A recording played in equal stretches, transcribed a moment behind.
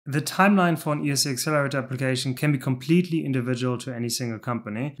The timeline for an EIC Accelerator application can be completely individual to any single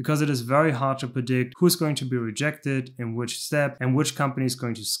company because it is very hard to predict who's going to be rejected in which step and which company is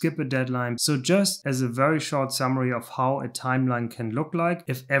going to skip a deadline. So just as a very short summary of how a timeline can look like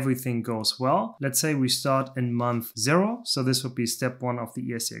if everything goes well, let's say we start in month 0. So this would be step 1 of the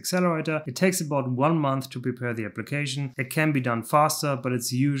EIC Accelerator. It takes about 1 month to prepare the application. It can be done faster, but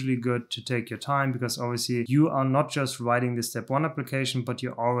it's usually good to take your time because obviously you are not just writing the step 1 application, but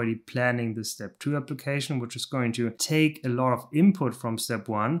you're already planning the step 2 application, which is going to take a lot of input from step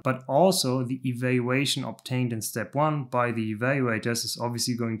 1, but also the evaluation obtained in step 1 by the evaluators is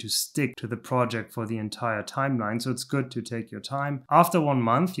obviously going to stick to the project for the entire timeline. So it's good to take your time. After 1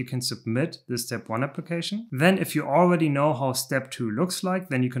 month, you can submit the step 1 application. Then if you already know how step 2 looks like,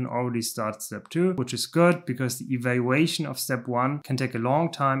 then you can already start step 2, which is good because the evaluation of step 1 can take a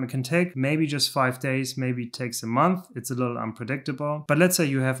long time. It can take maybe just 5 days, maybe it takes a month. It's a little unpredictable. But let's say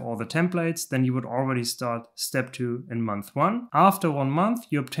you have all the templates, then you would already start step 2 in month 1. After 1 month,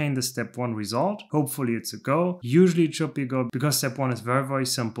 you obtain the step 1 result. Hopefully it's a go. Usually it should be a go because step 1 is very, very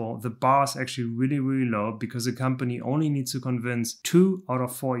simple. The bar is actually really, really low because the company only needs to convince 2 out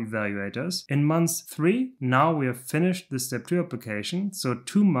of 4 evaluators. In month 3, now we have finished the step 2 application. So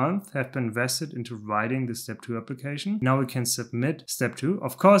 2 months have been invested into writing the step 2 application. Now we can submit step 2.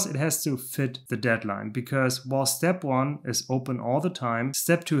 Of course, it has to fit the deadline because while step 1 is open all the time,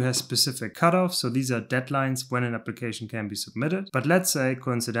 step 2 has specific cutoffs. So these are deadlines when an application can be submitted. But let's say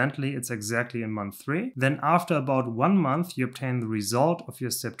coincidentally, it's exactly in month 3. Then after about 1 month, you obtain the result of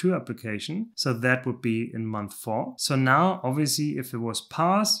your step 2 application. So that would be in month 4. So now, obviously, if it was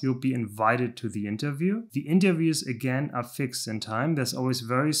passed, you'll be invited to the interview. The interviews again are fixed in time. There's always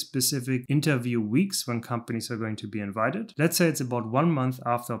very specific interview weeks when companies are going to be invited. Let's say it's about 1 month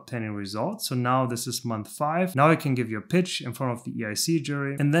after obtaining results. So now this is month 5. Now you can give your pitch in front of the EIC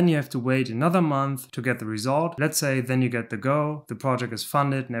jury. And then you have to wait another month to get the result. Let's say then you get the go, the project is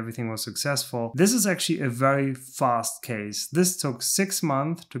funded and everything was successful. This is actually a very fast case. This took 6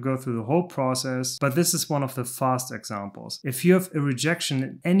 months to go through the whole process, but this is one of the fast examples. If you have a rejection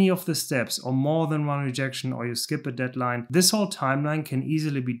in any of the steps or more than one rejection or you skip a deadline, this whole timeline can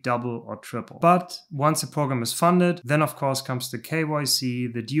easily be double or triple. But once the program is funded, then of course comes the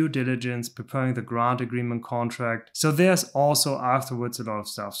KYC, the due diligence, preparing the grant agreement contract. So there's also afterwards a lot of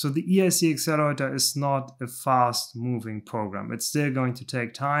stuff. So the EIC Accelerator is not a fast moving program. It's still going to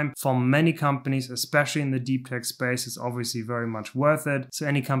take time. For many companies, especially in the DeepTech space, it's obviously very much worth it. So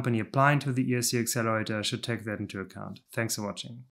any company applying to the EIC Accelerator should take that into account. Thanks for watching.